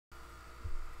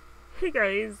Hey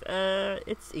guys,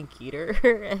 it's Inkeater,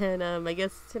 and I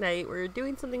guess tonight we're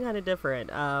doing something kind of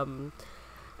different. I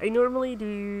normally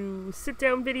do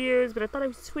sit-down videos, but I thought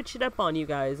I'd switch it up on you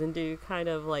guys and do kind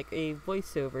of like a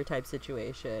voiceover type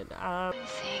situation. I'm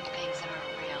seeing things that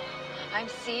aren't real. I'm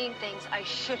seeing things I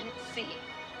shouldn't see.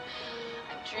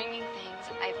 I'm dreaming things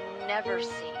I've never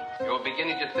seen. You're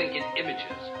beginning to think in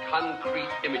images, concrete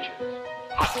images.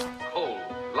 Hot, cold,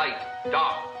 light,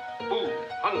 dark, food,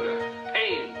 hunger,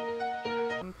 pain.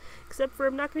 Except for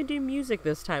I'm not going to do music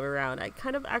this time around. I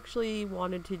kind of actually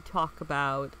wanted to talk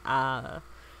about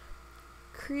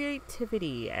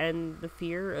creativity and the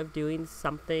fear of doing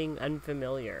something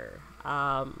unfamiliar.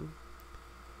 And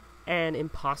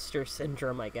imposter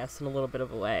syndrome, I guess, in a little bit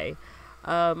of a way.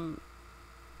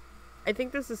 I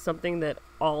think this is something that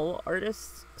all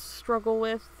artists struggle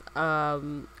with.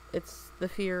 It's the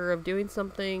fear of doing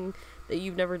something that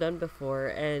you've never done before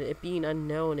and it being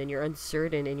unknown and you're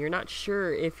uncertain and you're not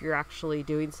sure if you're actually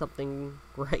doing something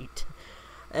right.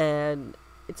 And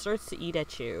it starts to eat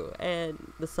at you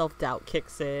and the self-doubt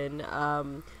kicks in.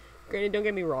 Granted, don't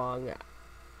get me wrong.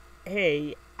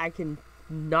 Hey, I can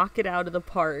knock it out of the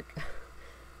park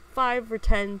 5 or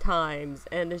 10 times,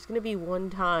 and there's gonna be one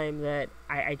time that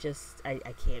I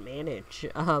can't manage.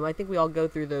 I think we all go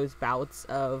through those bouts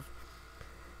of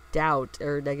doubt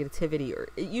or negativity, or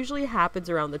it usually happens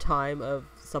around the time of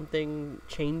something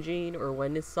changing or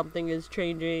when something is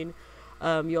changing.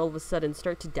 You all of a sudden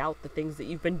start to doubt the things that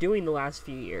you've been doing the last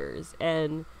few years,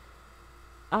 and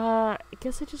I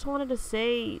guess I just wanted to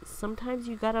say sometimes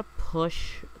you gotta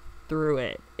push through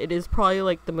it. It is probably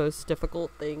like the most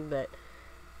difficult thing that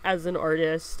as an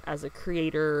artist, as a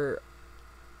creator,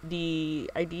 the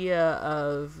idea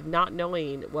of not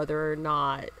knowing whether or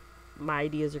not my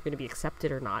ideas are going to be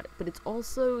accepted or not, but it's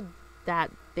also that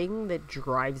thing that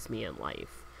drives me in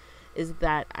life, is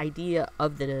that idea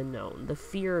of the unknown, the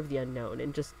fear of the unknown,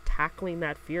 and just tackling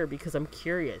that fear because I'm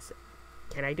curious.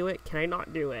 Can I do it? Can I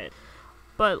not do it?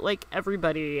 But like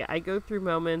everybody, I go through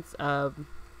moments of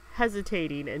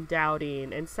hesitating and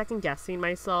doubting and second guessing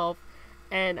myself.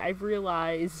 And I've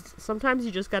realized sometimes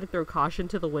you just got to throw caution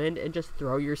to the wind and just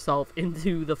throw yourself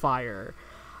into the fire.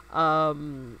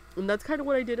 And that's kind of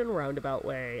what I did in a roundabout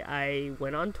way. I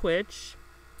went on Twitch,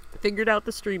 figured out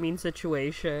the streaming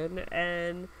situation,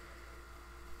 and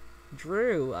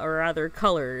drew, or rather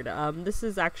colored. This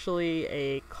is actually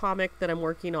a comic that I'm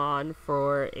working on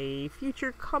for a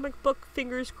future comic book,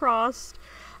 fingers crossed.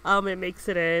 It makes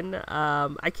it in.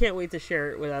 I can't wait to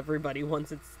share it with everybody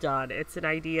once it's done. It's an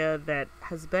idea that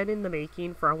has been in the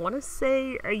making for, I want to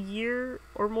say, a year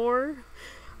or more.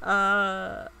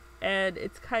 And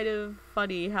it's kind of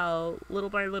funny how little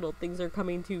by little things are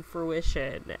coming to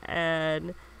fruition.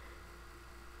 And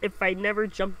if I never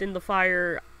jumped in the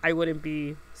fire, I wouldn't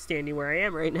be standing where I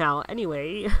am right now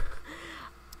anyway.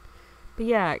 But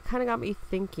yeah, it kind of got me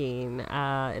thinking in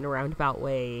a roundabout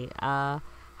way.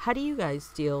 How do you guys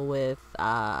deal with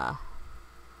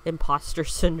imposter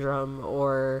syndrome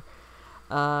or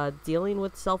dealing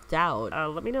with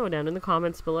self-doubt? Let me know down in the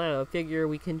comments below. I figure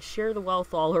we can share the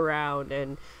wealth all around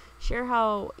and share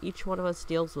how each one of us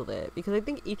deals with it, because I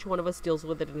think each one of us deals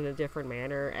with it in a different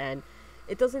manner, and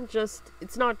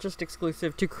it's not just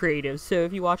exclusive to creatives. So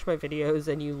if you watch my videos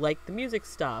and you like the music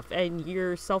stuff and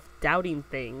you're self-doubting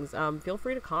things, feel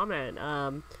free to comment.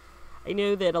 I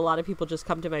know that a lot of people just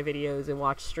come to my videos and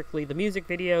watch strictly the music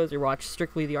videos or watch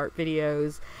strictly the art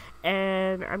videos,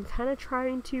 and I'm kind of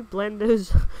trying to blend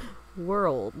those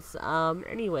worlds.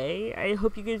 Anyway, I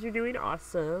hope you guys are doing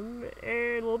awesome,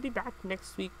 and we'll be back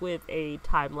next week with a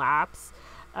time-lapse.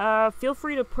 Feel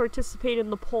free to participate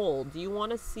in the poll. Do you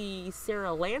want to see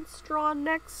Sarah Lance drawn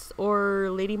next,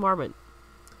 or Lady Marmont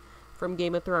from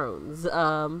Game of Thrones?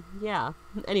 Yeah.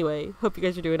 Anyway, hope you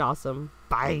guys are doing awesome.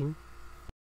 Bye!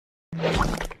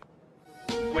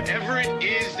 Whatever it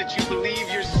is that you believe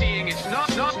you're seeing, it's not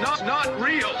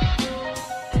real.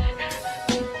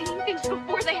 Seeing things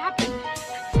before they happen.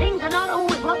 Things are not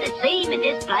always what they seem in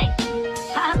this place.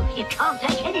 So you can't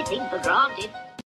take anything for granted.